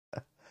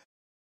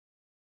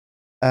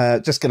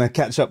Just going to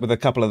catch up with a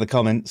couple of the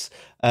comments.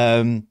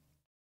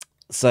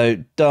 So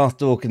Darth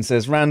Dawkins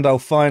says,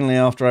 Randolph finally,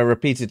 after I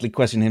repeatedly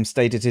questioned him,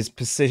 stated his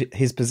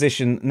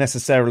position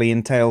necessarily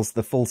entails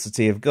the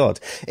falsity of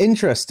God.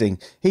 Interesting.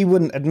 He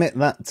wouldn't admit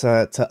that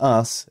to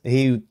us.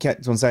 He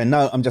kept on saying,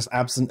 no, I'm just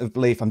absent of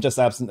belief. I'm just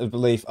absent of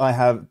belief.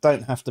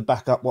 Don't have to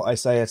back up what I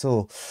say at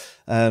all.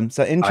 So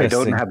interesting. I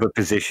don't have a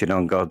position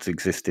on God's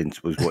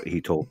existence was what he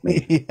told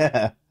me.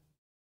 Yeah.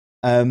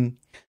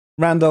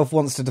 Randolph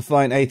wants to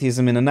define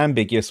atheism in an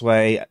ambiguous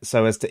way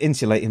so as to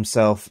insulate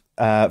himself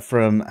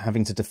from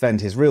having to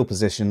defend his real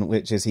position,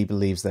 which is he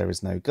believes there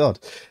is no God.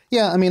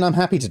 Yeah, I mean, I'm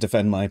happy to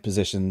defend my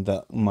position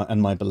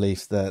and my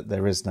belief that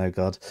there is no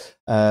God.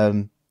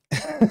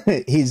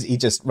 He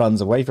just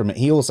runs away from it.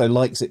 He also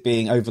likes it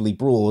being overly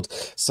broad,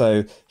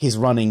 so he's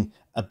running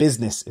a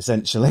business,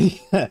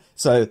 essentially.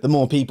 So the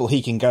more people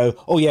he can go,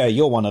 oh yeah,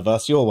 you're one of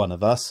us, you're one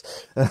of us.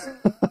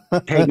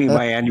 Pay me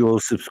my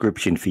annual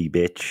subscription fee,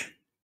 bitch.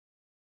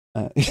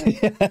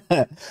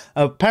 Yeah.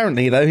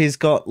 Apparently, though, he's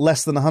got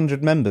less than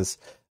 100 members,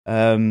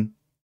 and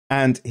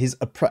he's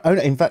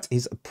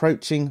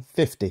approaching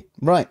 50.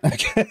 Right?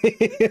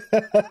 Okay.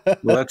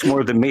 Well, that's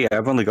more than me.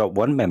 I've only got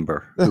one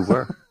member. Who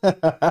were?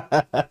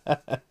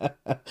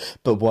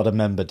 But what a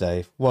member,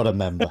 Dave! What a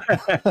member!